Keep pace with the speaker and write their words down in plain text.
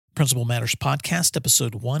Principal Matters Podcast,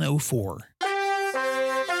 episode 104.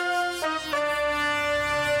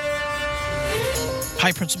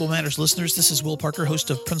 Hi, Principal Matters listeners. This is Will Parker,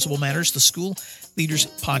 host of Principal Matters, the School Leaders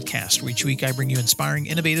Podcast, where each week I bring you inspiring,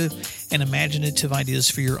 innovative, and imaginative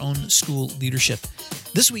ideas for your own school leadership.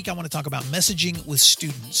 This week, I want to talk about messaging with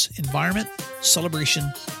students, environment, celebration,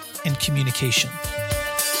 and communication.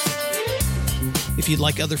 If you'd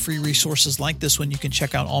like other free resources like this one, you can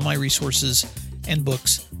check out all my resources and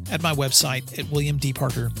books at my website at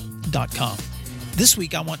williamdparker.com. This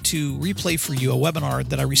week, I want to replay for you a webinar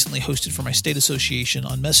that I recently hosted for my state association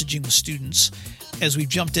on messaging with students as we've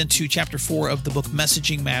jumped into Chapter 4 of the book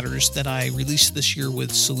Messaging Matters that I released this year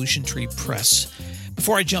with Solution Tree Press.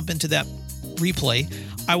 Before I jump into that replay,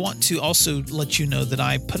 I want to also let you know that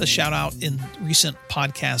I put a shout out in recent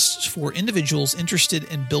podcasts for individuals interested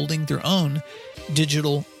in building their own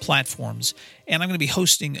digital platforms. And I'm going to be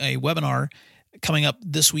hosting a webinar coming up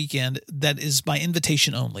this weekend that is by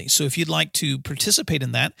invitation only. So if you'd like to participate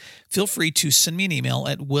in that, feel free to send me an email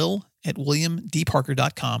at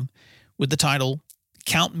will@williamdparker.com with the title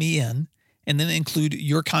Count Me In, and then include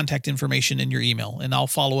your contact information in your email. And I'll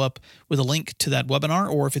follow up with a link to that webinar,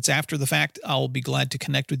 or if it's after the fact, I'll be glad to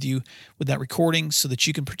connect with you with that recording so that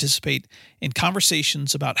you can participate in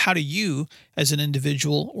conversations about how do you, as an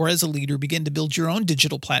individual or as a leader, begin to build your own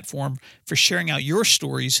digital platform for sharing out your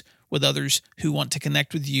stories with others who want to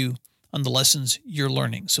connect with you on the lessons you're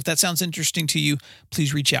learning. So if that sounds interesting to you,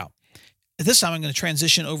 please reach out. At this time, I'm going to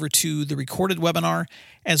transition over to the recorded webinar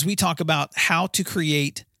as we talk about how to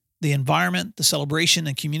create the environment, the celebration,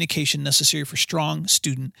 and communication necessary for strong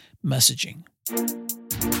student messaging.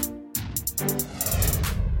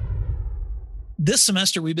 This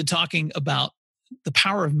semester, we've been talking about the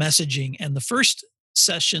power of messaging, and the first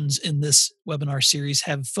sessions in this webinar series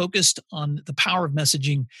have focused on the power of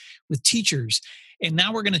messaging with teachers. And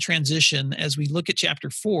now we're going to transition as we look at Chapter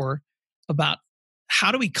 4 about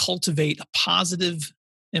how do we cultivate a positive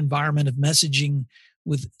environment of messaging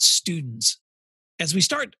with students. As we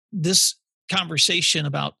start this conversation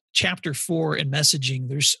about Chapter 4 and messaging,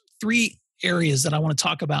 there's three areas that I want to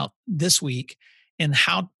talk about this week and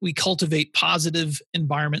how we cultivate positive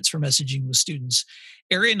environments for messaging with students.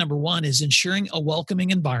 Area number one is ensuring a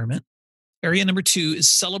welcoming environment. Area number two is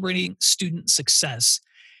celebrating student success.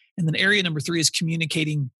 And then area number three is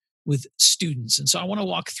communicating with students. And so I want to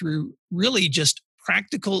walk through really just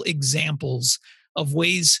practical examples of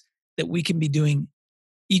ways that we can be doing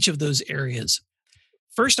each of those areas.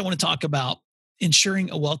 First, I want to talk about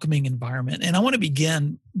ensuring a welcoming environment. And I want to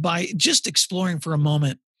begin by just exploring for a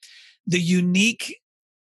moment the unique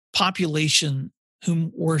population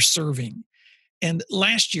whom we're serving. And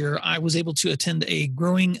last year, I was able to attend a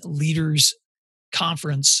Growing Leaders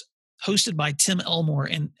conference hosted by Tim Elmore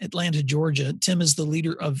in Atlanta, Georgia. Tim is the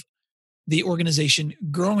leader of the organization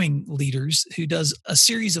Growing Leaders, who does a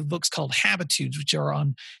series of books called Habitudes, which are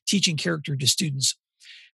on teaching character to students.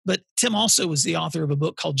 But Tim also was the author of a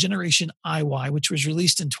book called Generation IY, which was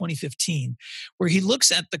released in 2015, where he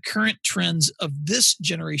looks at the current trends of this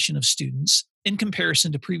generation of students in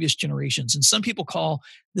comparison to previous generations. And some people call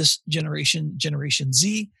this generation Generation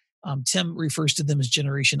Z. Tim refers to them as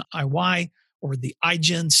Generation IY or the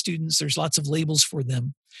iGen students. There's lots of labels for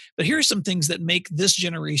them. But here are some things that make this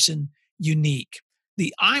generation unique.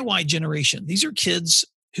 The IY generation, these are kids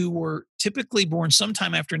who were typically born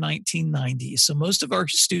sometime after 1990. So most of our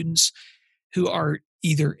students who are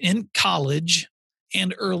either in college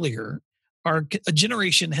and earlier are a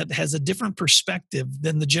generation that has a different perspective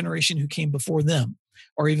than the generation who came before them,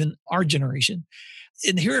 or even our generation.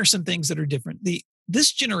 And here are some things that are different.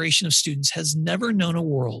 This generation of students has never known a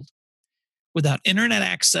world without internet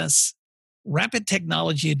access, rapid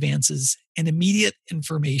technology advances, and immediate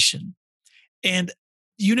information. And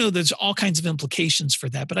you know, there's all kinds of implications for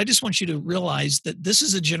that, but I just want you to realize that this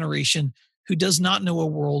is a generation who does not know a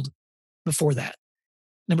world before that.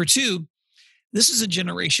 Number two, this is a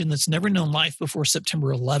generation that's never known life before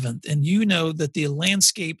September 11th. And you know that the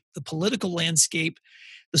landscape, the political landscape,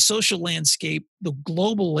 the social landscape, the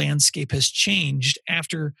global landscape has changed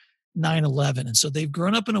after 9/11. And so they've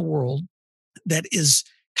grown up in a world that is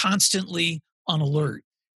constantly on alert,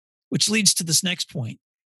 which leads to this next point.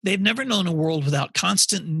 They've never known a world without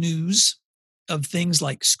constant news of things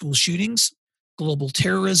like school shootings, global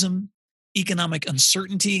terrorism, economic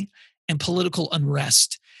uncertainty, and political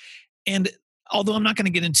unrest. And although I'm not going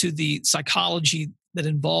to get into the psychology that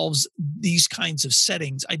involves these kinds of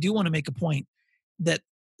settings, I do want to make a point that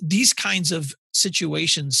these kinds of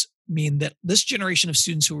situations mean that this generation of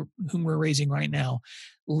students whom we're raising right now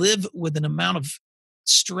live with an amount of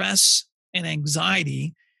stress and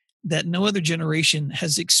anxiety that no other generation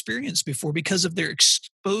has experienced before because of their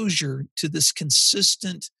exposure to this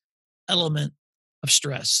consistent element of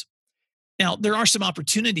stress. Now, there are some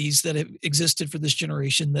opportunities that have existed for this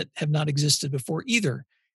generation that have not existed before either,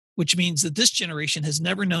 which means that this generation has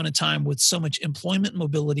never known a time with so much employment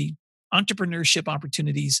mobility, entrepreneurship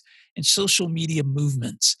opportunities, and social media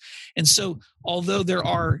movements. And so, although there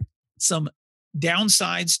are some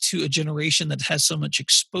downsides to a generation that has so much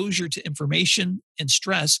exposure to information and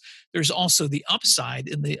stress, there's also the upside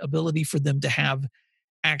in the ability for them to have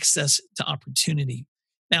access to opportunity.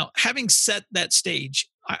 Now, having set that stage,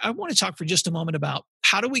 I want to talk for just a moment about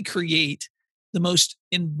how do we create the most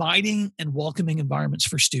inviting and welcoming environments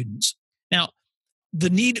for students. Now, the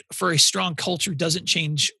need for a strong culture doesn't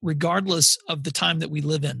change regardless of the time that we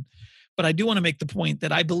live in. But I do want to make the point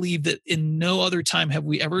that I believe that in no other time have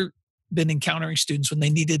we ever been encountering students when they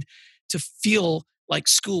needed to feel like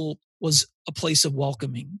school was a place of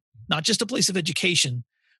welcoming, not just a place of education,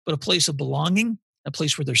 but a place of belonging, a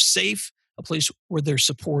place where they're safe, a place where they're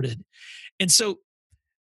supported. And so,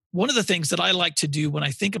 one of the things that I like to do when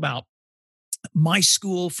I think about my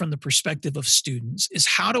school from the perspective of students is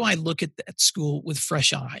how do I look at that school with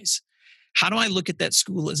fresh eyes? How do I look at that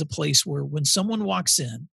school as a place where when someone walks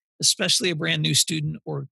in, especially a brand new student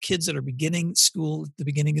or kids that are beginning school at the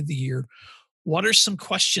beginning of the year, what are some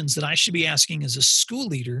questions that I should be asking as a school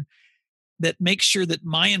leader that make sure that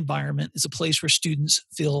my environment is a place where students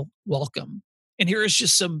feel welcome? And here is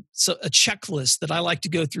just a checklist that I like to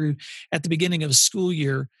go through at the beginning of a school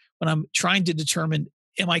year when I'm trying to determine,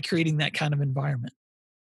 am I creating that kind of environment?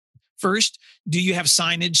 First, do you have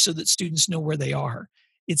signage so that students know where they are?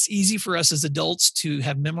 It's easy for us as adults to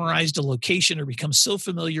have memorized a location or become so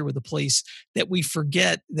familiar with a place that we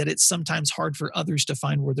forget that it's sometimes hard for others to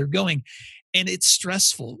find where they're going. And it's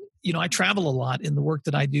stressful. You know, I travel a lot in the work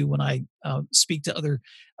that I do when I speak to other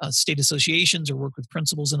state associations or work with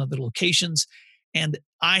principals in other locations. And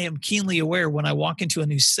I am keenly aware when I walk into a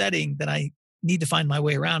new setting that I need to find my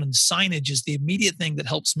way around. And signage is the immediate thing that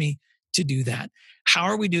helps me to do that. How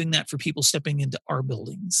are we doing that for people stepping into our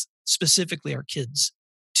buildings, specifically our kids?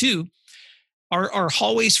 Two, are our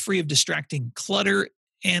hallways free of distracting clutter,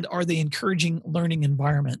 and are they encouraging learning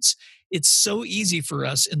environments? It's so easy for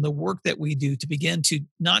us in the work that we do to begin to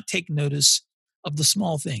not take notice of the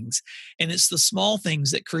small things. And it's the small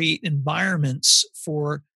things that create environments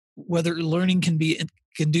for whether learning can be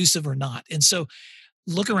conducive or not. And so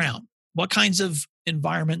look around. What kinds of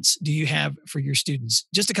environments do you have for your students?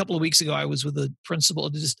 Just a couple of weeks ago, I was with a principal,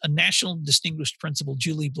 just a national distinguished principal,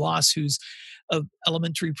 Julie Bloss, who's an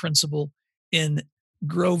elementary principal in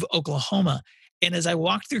Grove, Oklahoma. And as I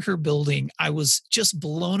walked through her building, I was just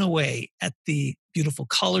blown away at the beautiful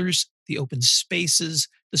colors, the open spaces,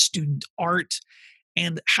 the student art,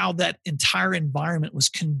 and how that entire environment was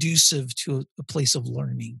conducive to a place of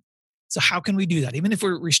learning. So how can we do that? Even if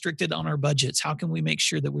we're restricted on our budgets, how can we make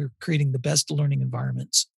sure that we're creating the best learning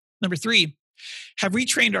environments? Number three, have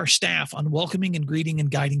retrained our staff on welcoming and greeting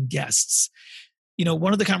and guiding guests. You know,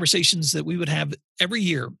 one of the conversations that we would have every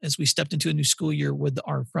year as we stepped into a new school year with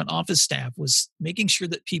our front office staff was making sure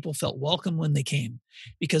that people felt welcome when they came,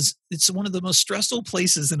 because it's one of the most stressful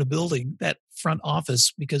places in a building, that front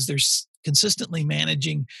office, because they're consistently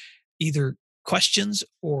managing either questions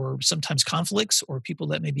or sometimes conflicts or people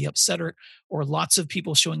that may be upset, or lots of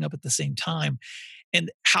people showing up at the same time.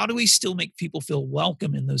 And how do we still make people feel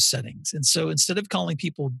welcome in those settings? And so instead of calling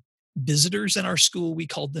people visitors in our school, we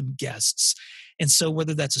called them guests. And so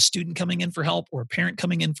whether that's a student coming in for help or a parent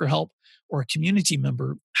coming in for help or a community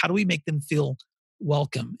member, how do we make them feel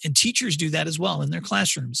welcome? And teachers do that as well in their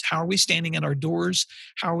classrooms. How are we standing at our doors?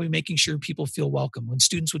 How are we making sure people feel welcome? When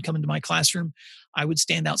students would come into my classroom, I would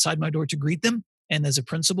stand outside my door to greet them. And as a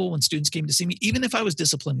principal, when students came to see me, even if I was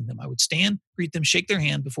disciplining them, I would stand, greet them, shake their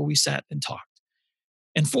hand before we sat and talked.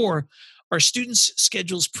 And four, are students'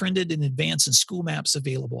 schedules printed in advance and school maps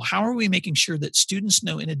available? How are we making sure that students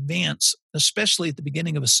know in advance, especially at the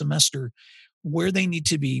beginning of a semester, where they need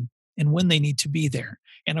to be and when they need to be there?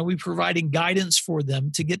 And are we providing guidance for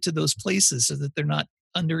them to get to those places so that they're not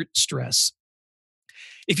under stress?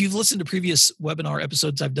 If you've listened to previous webinar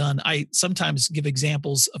episodes I've done, I sometimes give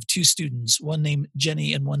examples of two students, one named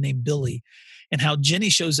Jenny and one named Billy, and how Jenny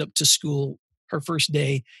shows up to school her first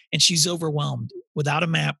day and she's overwhelmed without a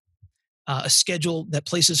map, a schedule that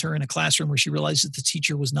places her in a classroom where she realizes the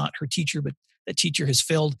teacher was not her teacher, but that teacher has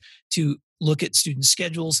failed to look at student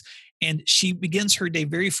schedules. And she begins her day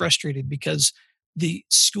very frustrated because the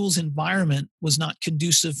school's environment was not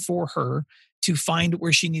conducive for her to find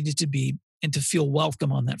where she needed to be and to feel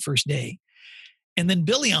welcome on that first day. And then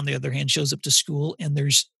Billy, on the other hand, shows up to school and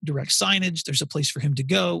there's direct signage. There's a place for him to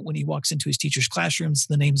go. When he walks into his teacher's classrooms,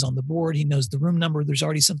 the name's on the board. He knows the room number. There's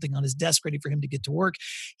already something on his desk ready for him to get to work.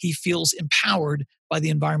 He feels empowered by the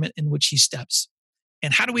environment in which he steps.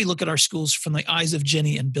 And how do we look at our schools from the eyes of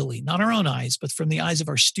Jenny and Billy? Not our own eyes, but from the eyes of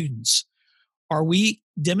our students. Are we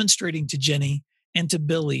demonstrating to Jenny and to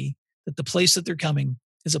Billy that the place that they're coming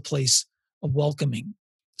is a place of welcoming?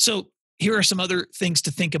 So here are some other things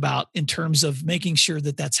to think about in terms of making sure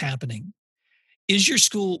that that's happening. Is your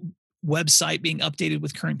school website being updated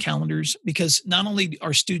with current calendars? Because not only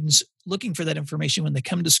are students looking for that information when they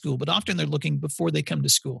come to school, but often they're looking before they come to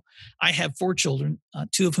school. I have 4 children,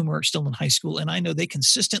 2 of whom are still in high school, and I know they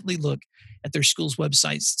consistently look at their school's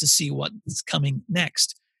websites to see what's coming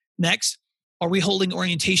next. Next, are we holding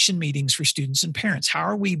orientation meetings for students and parents? How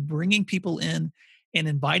are we bringing people in and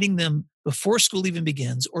inviting them before school even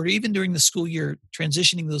begins, or even during the school year,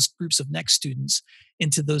 transitioning those groups of next students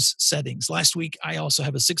into those settings? Last week, I also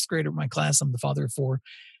have a 6th grader in my class. I'm the father of 4.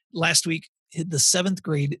 Last week, the 7th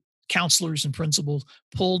grade counselors and principals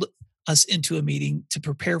pulled us into a meeting to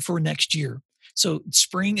prepare for next year. So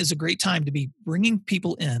spring is a great time to be bringing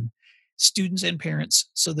people in, students and parents,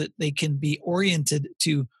 so that they can be oriented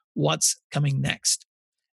to what's coming next.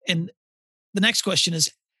 And the next question is,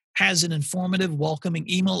 has an informative, welcoming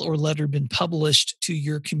email or letter been published to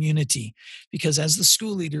your community? Because as the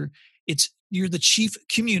school leader, you're the chief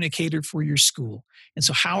communicator for your school. And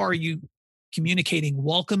so how are you communicating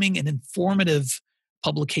welcoming and informative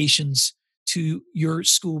publications to your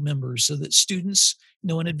school members so that students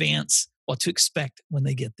know in advance what to expect when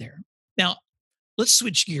they get there? Now, let's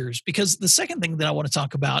switch gears, because the second thing that I want to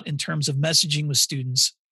talk about in terms of messaging with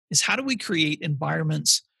students is how do we create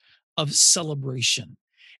environments of celebration?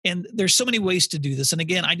 And there's so many ways to do this. And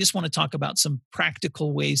again, I just want to talk about some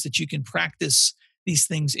practical ways that you can practice these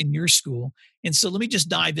things in your school. And so let me just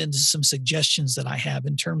dive into some suggestions that I have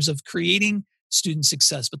in terms of creating student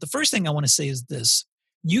success. But the first thing I want to say is this: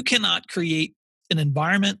 you cannot create an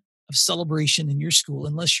environment of celebration in your school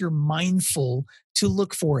unless you're mindful to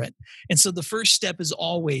look for it. And so the first step is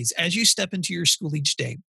always, as you step into your school each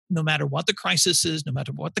day, no matter what the crisis is, no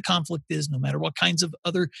matter what the conflict is, no matter what kinds of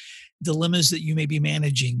other dilemmas that you may be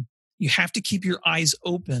managing, you have to keep your eyes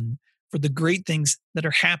open for the great things that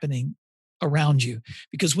are happening around you.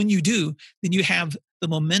 Because when you do, then you have the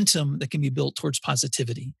momentum that can be built towards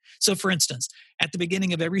positivity. So for instance, at the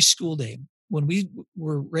beginning of every school day, when we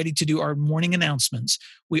were ready to do our morning announcements,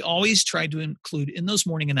 we always tried to include in those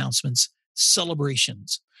morning announcements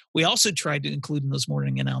celebrations. We also tried to include in those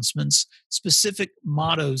morning announcements specific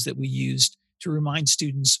mottos that we used to remind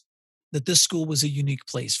students that this school was a unique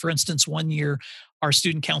place. For instance, one year, our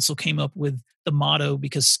student council came up with the motto,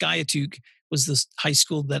 because Skiatook was the high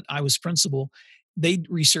school that I was principal. They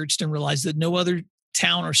researched and realized that no other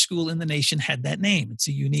town or school in the nation had that name. It's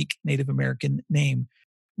a unique Native American name.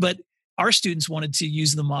 But our students wanted to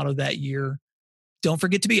use the motto that year: don't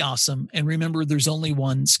forget to be awesome, and remember there's only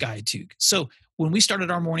one Skiatook. So when we started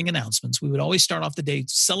our morning announcements, we would always start off the day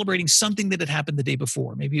celebrating something that had happened the day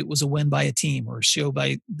before. Maybe it was a win by a team or a show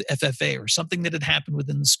by the FFA or something that had happened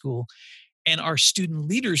within the school. And our student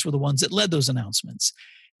leaders were the ones that led those announcements.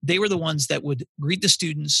 They were the ones that would greet the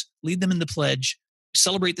students, lead them in the pledge,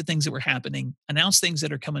 celebrate the things that were happening, announce things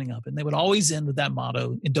that are coming up. And they would always end with that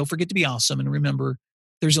motto: and don't forget to be awesome, and remember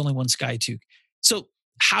there's only one Skiatook. So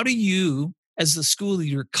how do you, as the school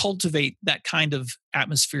leader, cultivate that kind of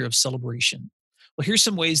atmosphere of celebration? Well, here's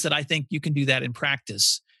some ways that I think you can do that in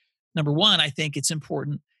practice. Number one, I think it's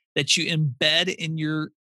important that you embed in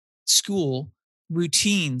your school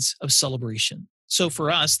routines of celebration. So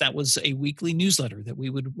for us, that was a weekly newsletter that we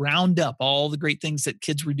would round up all the great things that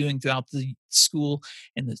kids were doing throughout the school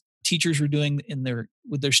and the teachers were doing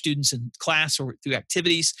with their students in class or through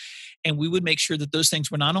activities. And we would make sure that those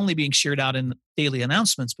things were not only being shared out in daily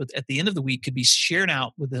announcements, but at the end of the week could be shared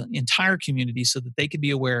out with the entire community so that they could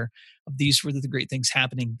be aware of these were the great things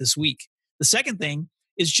happening this week. The second thing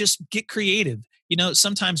is just get creative. You know,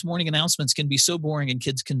 sometimes morning announcements can be so boring and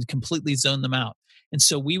kids can completely zone them out. And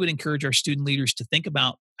so we would encourage our student leaders to think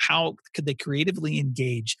about how could they creatively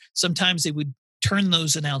engage. Sometimes they would turn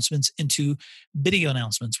those announcements into video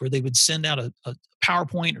announcements where they would send out a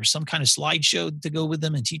PowerPoint or some kind of slideshow to go with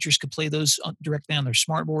them, and teachers could play those directly on their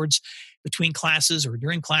smart boards between classes or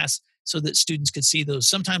during class so that students could see those.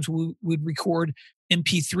 Sometimes we would record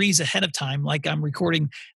MP3s ahead of time, like I'm recording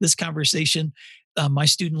this conversation. My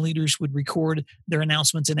student leaders would record their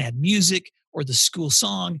announcements and add music or the school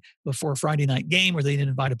song before a Friday night game, or they'd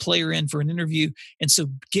invite a player in for an interview. And so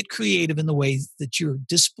get creative in the ways that you're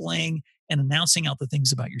displaying and announcing out the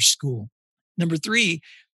things about your school. Number three,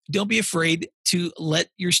 don't be afraid to let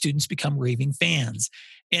your students become raving fans.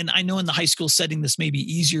 And I know in the high school setting, this may be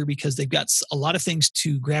easier because they've got a lot of things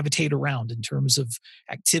to gravitate around in terms of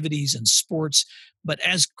activities and sports. But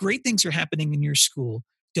as great things are happening in your school,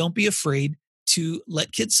 don't be afraid to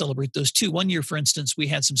let kids celebrate those too. One year, for instance, we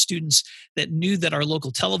had some students that knew that our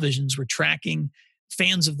local televisions were tracking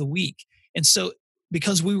fans of the week. And so,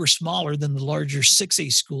 because we were smaller than the larger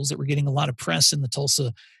 6A schools that were getting a lot of press in the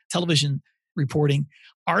Tulsa television reporting,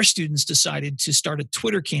 our students decided to start a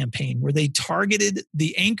Twitter campaign where they targeted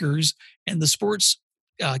the anchors and the sports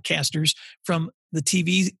casters from the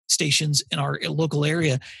TV stations in our local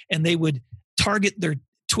area, and they would target their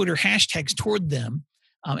Twitter hashtags toward them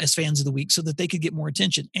as fans of the week so that they could get more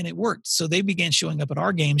attention. And it worked. So they began showing up at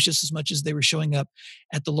our games just as much as they were showing up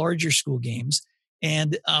at the larger school games.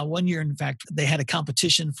 And one year, in fact, they had a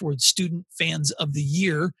competition for Student Fans of the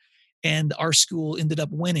Year, and our school ended up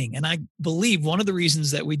winning. And I believe one of the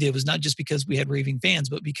reasons that we did was not just because we had raving fans,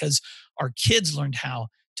 but because our kids learned how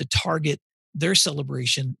to target their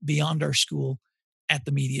celebration beyond our school at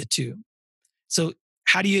the media too. So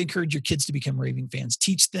how do you encourage your kids to become raving fans?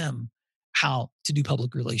 Teach them how to do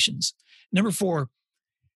public relations. Number 4,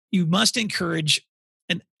 you must encourage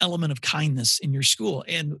an element of kindness in your school.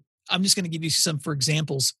 And I'm just going to give you some for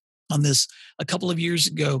examples on this. A couple of years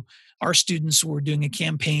ago, our students were doing a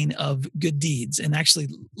campaign of good deeds. And actually,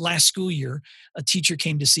 last school year, a teacher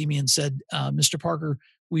came to see me and said, Mr. Parker,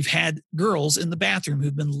 we've had girls in the bathroom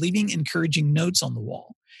who've been leaving encouraging notes on the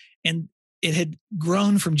wall. And it had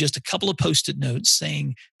grown from just a couple of Post-it notes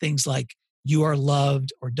saying things like, you are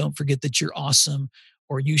loved, or don't forget that you're awesome,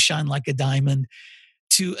 or you shine like a diamond,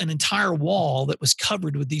 to an entire wall that was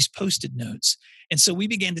covered with these Post-it notes. And so we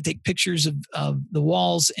began to take pictures of the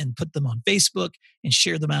walls and put them on Facebook and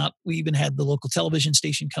share them out. We even had the local television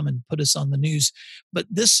station come and put us on the news. But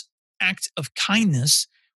this act of kindness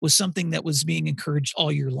was something that was being encouraged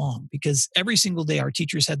all year long, because every single day our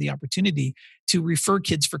teachers had the opportunity to refer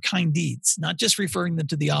kids for kind deeds, not just referring them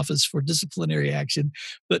to the office for disciplinary action,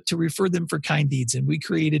 but to refer them for kind deeds. And we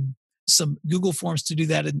created some Google Forms to do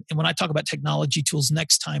that. And when I talk about technology tools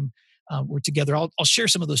next time we're together, I'll share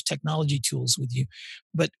some of those technology tools with you.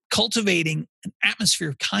 But cultivating an atmosphere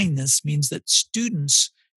of kindness means that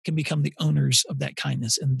students can become the owners of that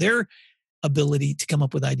kindness, and their ability to come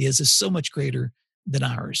up with ideas is so much greater than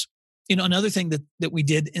ours. You know, another thing that we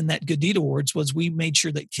did in that Good Deed Awards was we made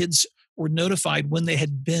sure that kids were notified when they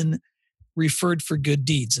had been referred for good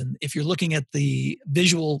deeds. And if you're looking at the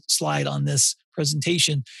visual slide on this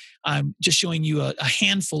presentation, I'm just showing you a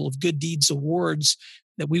handful of Good Deeds Awards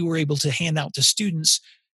that we were able to hand out to students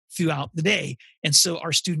throughout the day. And so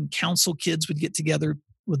our student council kids would get together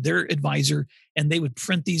with their advisor, and they would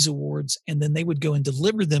print these awards, and then they would go and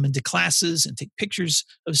deliver them into classes and take pictures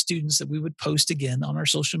of students that we would post again on our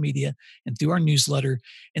social media and through our newsletter.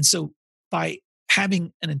 And so by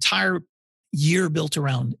having an entire year built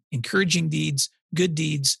around encouraging deeds, good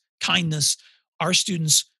deeds, kindness, our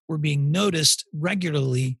students were being noticed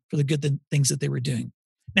regularly for the good things that they were doing.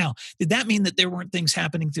 Now, did that mean that there weren't things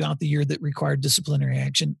happening throughout the year that required disciplinary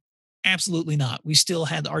action? Absolutely not. We still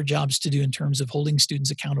had our jobs to do in terms of holding students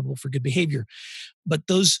accountable for good behavior. But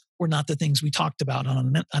those were not the things we talked about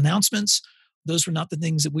on announcements. Those were not the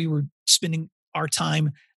things that we were spending our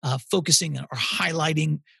time focusing or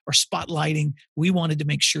highlighting or spotlighting. We wanted to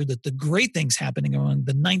make sure that the great things happening among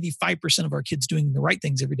the 95% of our kids doing the right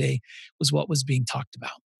things every day was what was being talked about.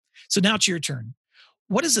 So now it's your turn.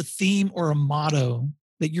 What is a theme or a motto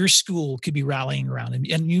that your school could be rallying around?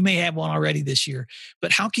 And you may have one already this year,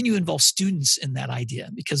 but how can you involve students in that idea?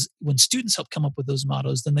 Because when students help come up with those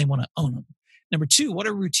mottos, then they want to own them. Number 2, what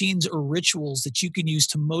are routines or rituals that you can use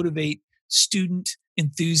to motivate student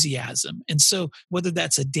enthusiasm? And so whether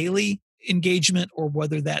that's a daily engagement or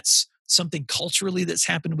whether that's something culturally that's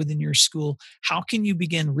happened within your school, how can you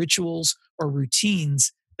begin rituals or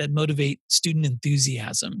routines that motivate student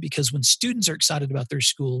enthusiasm? Because when students are excited about their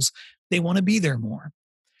schools, they want to be there more.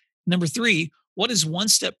 Number 3, what is one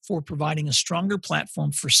step for providing a stronger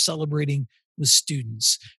platform for celebrating with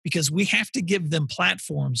students? Because we have to give them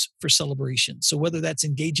platforms for celebration. So whether that's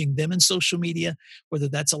engaging them in social media, whether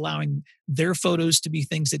that's allowing their photos to be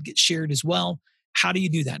things that get shared as well, how do you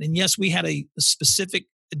do that? And yes, we had a specific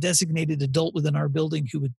designated adult within our building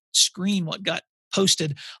who would screen what got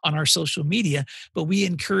posted on our social media, but we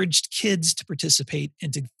encouraged kids to participate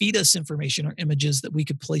and to feed us information or images that we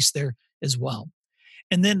could place there as well.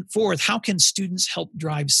 And then 4th, how can students help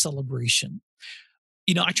drive celebration?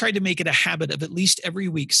 You know, I tried to make it a habit of at least every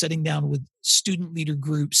week sitting down with student leader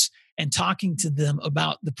groups and talking to them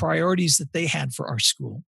about the priorities that they had for our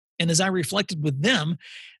school. And as I reflected with them,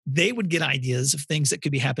 they would get ideas of things that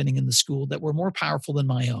could be happening in the school that were more powerful than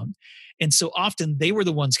my own. And so often they were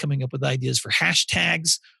the ones coming up with ideas for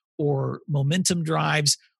hashtags or momentum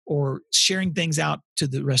drives or sharing things out to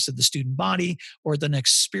the rest of the student body or the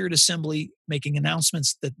next spirit assembly, making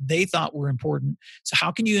announcements that they thought were important. So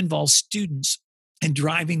how can you involve students in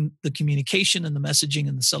driving the communication and the messaging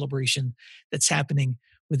and the celebration that's happening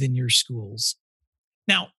within your schools?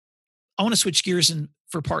 Now, I want to switch gears and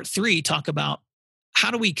for part 3, talk about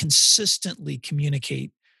how do we consistently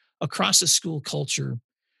communicate across a school culture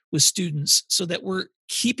with students so that we're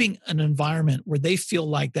keeping an environment where they feel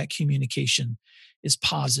like that communication is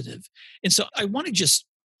positive. And so I want to just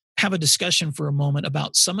have a discussion for a moment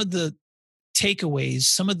about some of the takeaways,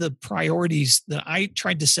 some of the priorities that I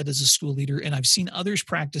tried to set as a school leader, and I've seen others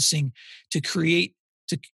practicing to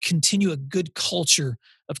continue a good culture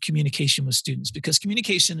of communication with students, because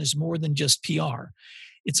communication is more than just PR.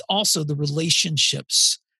 It's also the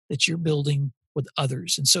relationships that you're building with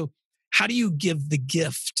others. And so how do you give the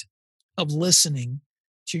gift of listening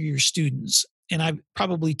to your students? And I've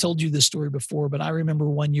probably told you this story before, but I remember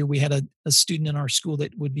one year we had a student in our school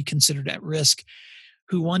that would be considered at risk,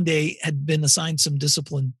 who one day had been assigned some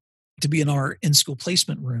discipline to be in our in-school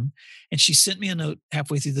placement room. And she sent me a note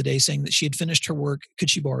halfway through the day saying that she had finished her work. Could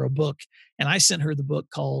she borrow a book? And I sent her the book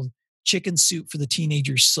called Chicken Soup for the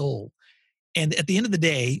Teenager's Soul. And at the end of the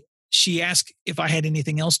day, she asked if I had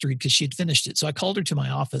anything else to read because she had finished it. So I called her to my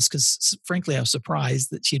office because, frankly, I was surprised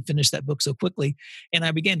that she had finished that book so quickly. And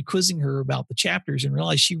I began quizzing her about the chapters and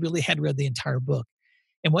realized she really had read the entire book.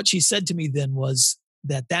 And what she said to me then was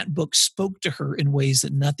that book spoke to her in ways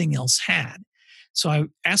that nothing else had. So I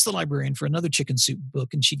asked the librarian for another chicken soup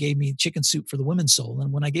book, and she gave me Chicken Soup for the Women's Soul.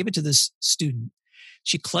 And when I gave it to this student,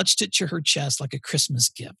 she clutched it to her chest like a Christmas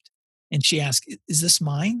gift. And she asked, "Is this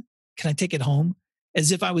mine? Can I take it home?"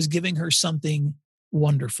 As if I was giving her something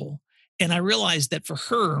wonderful. And I realized that for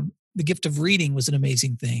her, the gift of reading was an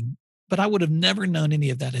amazing thing. But I would have never known any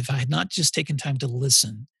of that if I had not just taken time to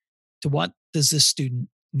listen to what does this student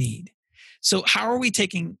need. So how are we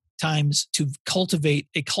taking times to cultivate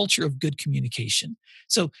a culture of good communication?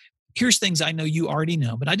 So here's things I know you already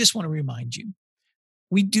know, but I just want to remind you.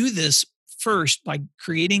 We do this first by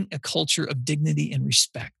creating a culture of dignity and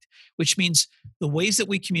respect, which means the ways that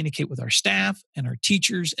we communicate with our staff and our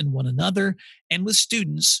teachers and one another and with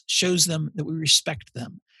students shows them that we respect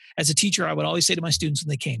them. As a teacher, I would always say to my students when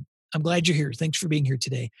they came, "I'm glad you're here. Thanks for being here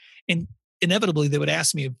today." And inevitably, they would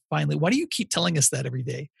ask me finally, "Why do you keep telling us that every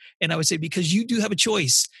day?" And I would say, "Because you do have a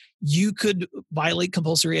choice. You could violate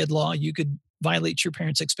compulsory ed law. You could violate your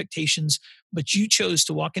parents' expectations, but you chose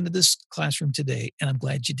to walk into this classroom today, and I'm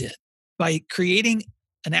glad you did." By creating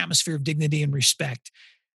an atmosphere of dignity and respect,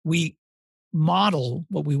 we model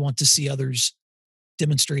what we want to see others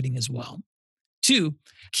demonstrating as well. 2,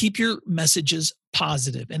 keep your messages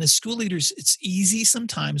positive. And as school leaders, it's easy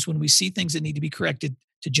sometimes when we see things that need to be corrected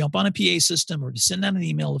to jump on a PA system or to send out an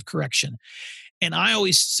email of correction. And I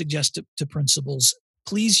always suggest to principals,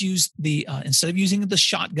 please use instead of using the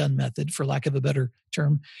shotgun method, for lack of a better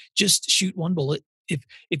term, just shoot one bullet.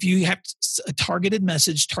 If you have a targeted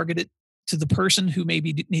message, target it to the person who may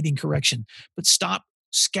be needing correction, but stop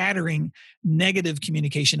scattering negative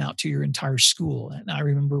communication out to your entire school. And I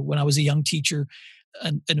remember when I was a young teacher,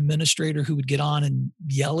 an administrator who would get on and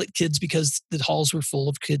yell at kids because the halls were full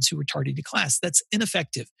of kids who were tardy to class. That's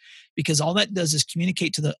ineffective, because all that does is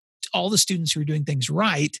communicate to all the students who are doing things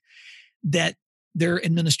right that their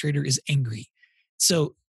administrator is angry.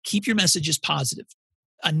 So keep your messages positive.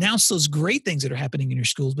 Announce those great things that are happening in your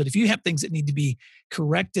schools. But if you have things that need to be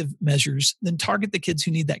corrective measures, then target the kids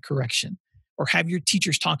who need that correction, or have your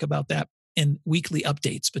teachers talk about that in weekly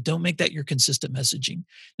updates, but don't make that your consistent messaging.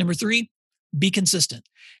 Number 3, be consistent.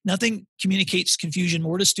 Nothing communicates confusion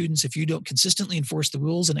more to students if you don't consistently enforce the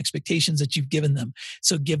rules and expectations that you've given them.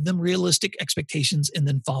 So give them realistic expectations and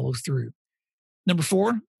then follow through. Number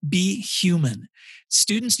 4, be human.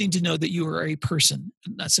 Students need to know that you are a person,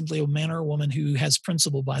 not simply a man or a woman who has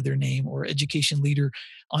principal by their name or education leader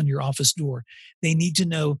on your office door. They need to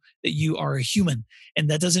know that you are a human. And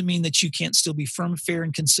that doesn't mean that you can't still be firm, fair,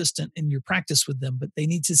 and consistent in your practice with them, but they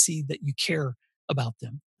need to see that you care about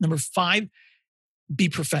them. Number 5, be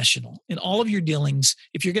professional in all of your dealings.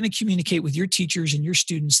 If you're going to communicate with your teachers and your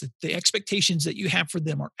students that the expectations that you have for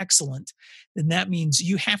them are excellent, then that means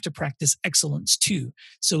you have to practice excellence too.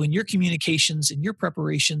 So in your communications, in your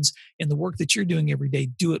preparations, in the work that you're doing every day,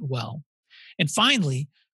 do it well. And finally,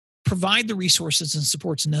 provide the resources and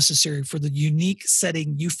supports necessary for the unique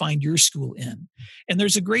setting you find your school in. And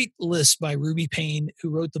there's a great list by Ruby Payne, who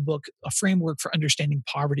wrote the book, A Framework for Understanding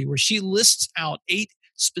Poverty, where she lists out 8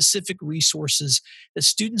 specific resources that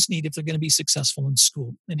students need if they're going to be successful in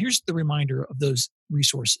school. And here's the reminder of those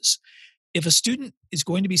resources. If a student is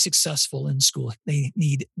going to be successful in school, they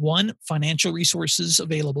need one, financial resources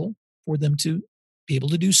available for them to be able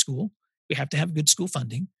to do school. We have to have good school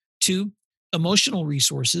funding. Two, emotional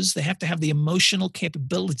resources. They have to have the emotional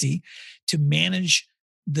capability to manage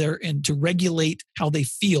and to regulate how they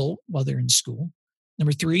feel while they're in school.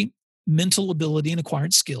 Number three, mental ability and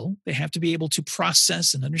acquired skill. They have to be able to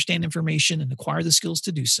process and understand information and acquire the skills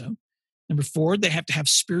to do so. Number four, they have to have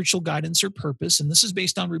spiritual guidance or purpose. And this is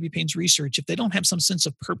based on Ruby Payne's research. If they don't have some sense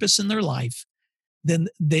of purpose in their life, then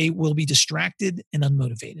they will be distracted and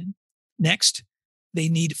unmotivated. Next, they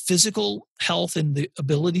need physical health and the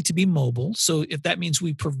ability to be mobile. So if that means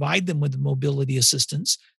we provide them with mobility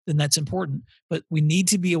assistance, then that's important. But we need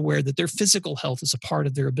to be aware that their physical health is a part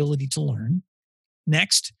of their ability to learn.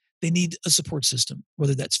 Next, they need a support system,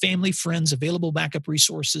 whether that's family, friends, available backup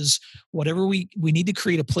resources, whatever we need to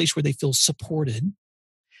create a place where they feel supported.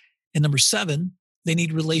 And number seven, they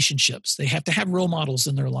need relationships. They have to have role models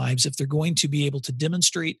in their lives if they're going to be able to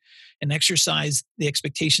demonstrate and exercise the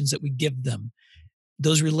expectations that we give them.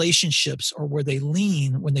 Those relationships are where they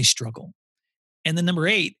lean when they struggle. And then number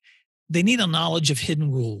eight, they need a knowledge of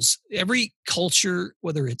hidden rules. Every culture,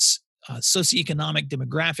 whether it's socioeconomic,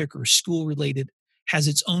 demographic, or school related, has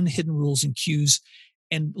its own hidden rules and cues.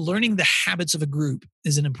 And learning the habits of a group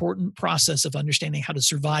is an important process of understanding how to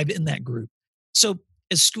survive in that group. So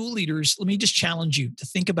as school leaders, let me just challenge you to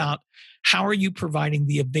think about how are you providing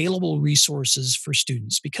the available resources for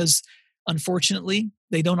students? Because unfortunately,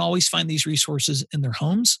 they don't always find these resources in their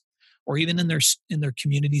homes or even in their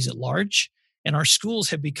communities at large. And our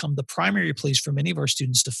schools have become the primary place for many of our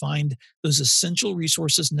students to find those essential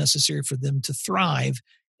resources necessary for them to thrive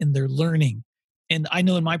in their learning. And I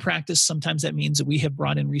know in my practice, sometimes that means that we have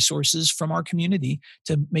brought in resources from our community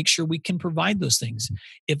to make sure we can provide those things.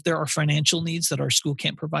 If there are financial needs that our school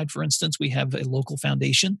can't provide, for instance, we have a local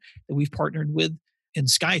foundation that we've partnered with in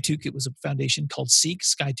Skiatook. It was a foundation called SEEK,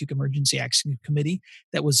 Skiatook Emergency Action Committee,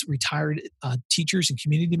 that was retired teachers and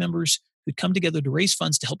community members who'd come together to raise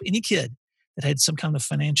funds to help any kid that had some kind of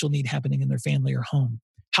financial need happening in their family or home.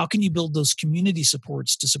 How can you build those community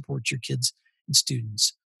supports to support your kids and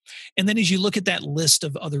students? And then as you look at that list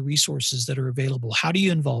of other resources that are available, how do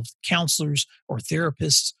you involve counselors or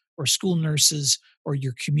therapists or school nurses or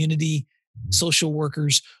your community social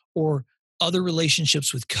workers or other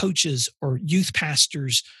relationships with coaches or youth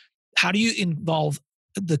pastors? How do you involve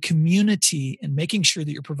the community in making sure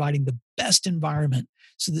that you're providing the best environment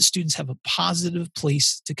so that students have a positive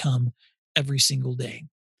place to come every single day?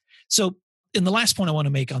 So, in the last point I want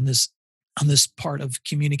to make on this part of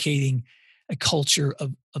communicating a culture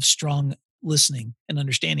of strong listening and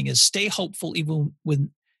understanding is stay hopeful even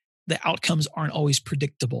when the outcomes aren't always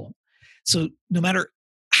predictable. So no matter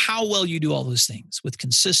how well you do all those things with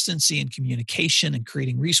consistency and communication and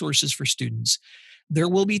creating resources for students, there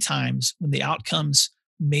will be times when the outcomes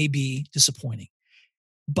may be disappointing.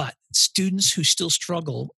 But students who still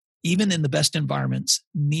struggle, even in the best environments,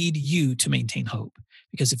 need you to maintain hope.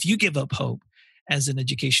 Because if you give up hope as an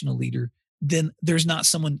educational leader, then there's not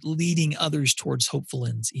someone leading others towards hopeful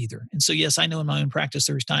ends either. And so, yes, I know in my own practice,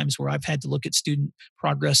 there's times where I've had to look at student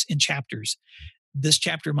progress in chapters. This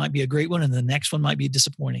chapter might be a great one and the next one might be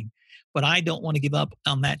disappointing, but I don't want to give up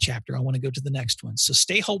on that chapter. I want to go to the next one. So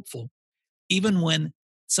stay hopeful, even when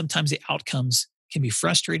sometimes the outcomes can be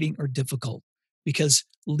frustrating or difficult, because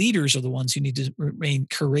leaders are the ones who need to remain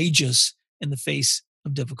courageous in the face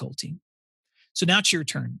of difficulty. So now it's your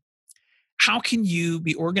turn. How can you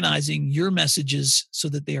be organizing your messages so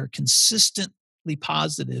that they are consistently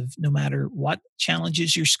positive no matter what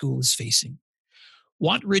challenges your school is facing?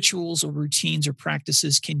 What rituals or routines or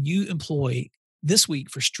practices can you employ this week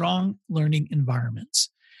for strong learning environments?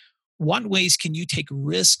 What ways can you take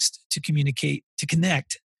risks to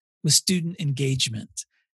connect with student engagement?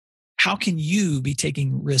 How can you be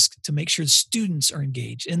taking risks to make sure students are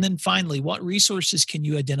engaged? And then finally, what resources can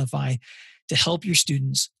you identify to help your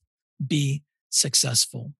students be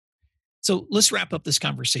successful? So let's wrap up this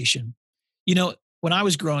conversation. You know, when I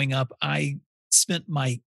was growing up, I spent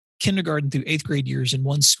my kindergarten through eighth grade years in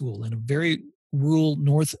one school in a very rural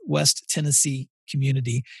Northwest Tennessee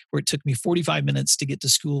community where it took me 45 minutes to get to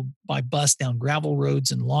school by bus down gravel roads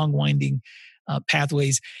and long winding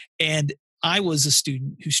pathways. And I was a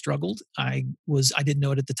student who struggled. I didn't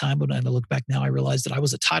know it at the time, but when I look back now, I realized that I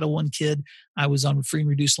was a Title I kid. I was on free and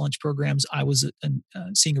reduced lunch programs. I was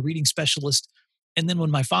seeing a reading specialist. And then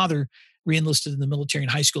when my father reenlisted in the military in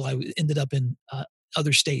high school, I ended up in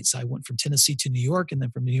other states. I went from Tennessee to New York and then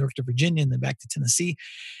from New York to Virginia and then back to Tennessee.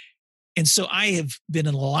 And so I have been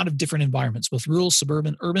in a lot of different environments, both rural,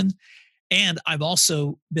 suburban, urban. And I've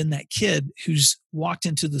also been that kid who's walked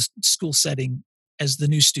into the school setting as the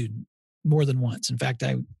new student more than once. In fact,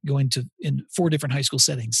 I go into in 4 different high school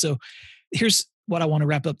settings. So here's what I want to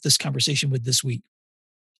wrap up this conversation with this week.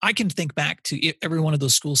 I can think back to every one of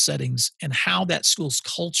those school settings and how that school's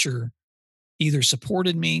culture either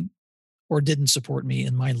supported me or didn't support me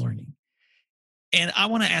in my learning. And I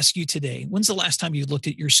want to ask you today, when's the last time you looked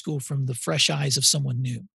at your school from the fresh eyes of someone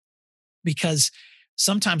new? Because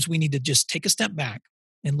sometimes we need to just take a step back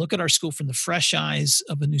and look at our school from the fresh eyes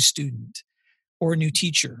of a new student or a new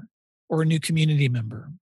teacher or a new community member.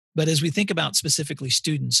 But as we think about specifically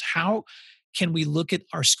students, how can we look at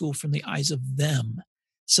our school from the eyes of them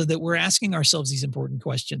so that we're asking ourselves these important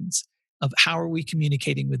questions of how are we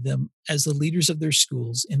communicating with them as the leaders of their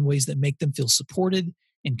schools in ways that make them feel supported,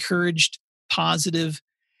 encouraged, positive,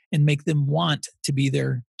 and make them want to be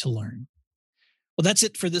there to learn. Well, that's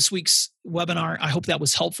it for this week's webinar. I hope that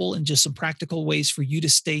was helpful in just some practical ways for you to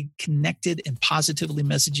stay connected and positively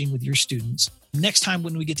messaging with your students. Next time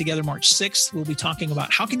when we get together, March 6th, we'll be talking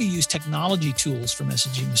about how can you use technology tools for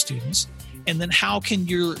messaging with students? And then how can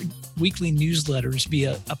your weekly newsletters be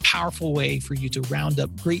a powerful way for you to round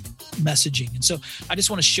up great messaging? And so I just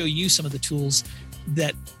want to show you some of the tools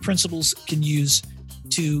that principals can use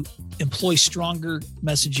to employ stronger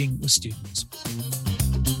messaging with students.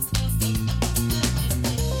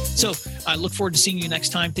 So I look forward to seeing you next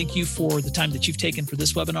time. Thank you for the time that you've taken for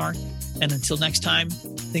this webinar. And until next time,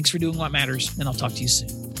 thanks for doing what matters, and I'll talk to you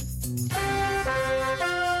soon.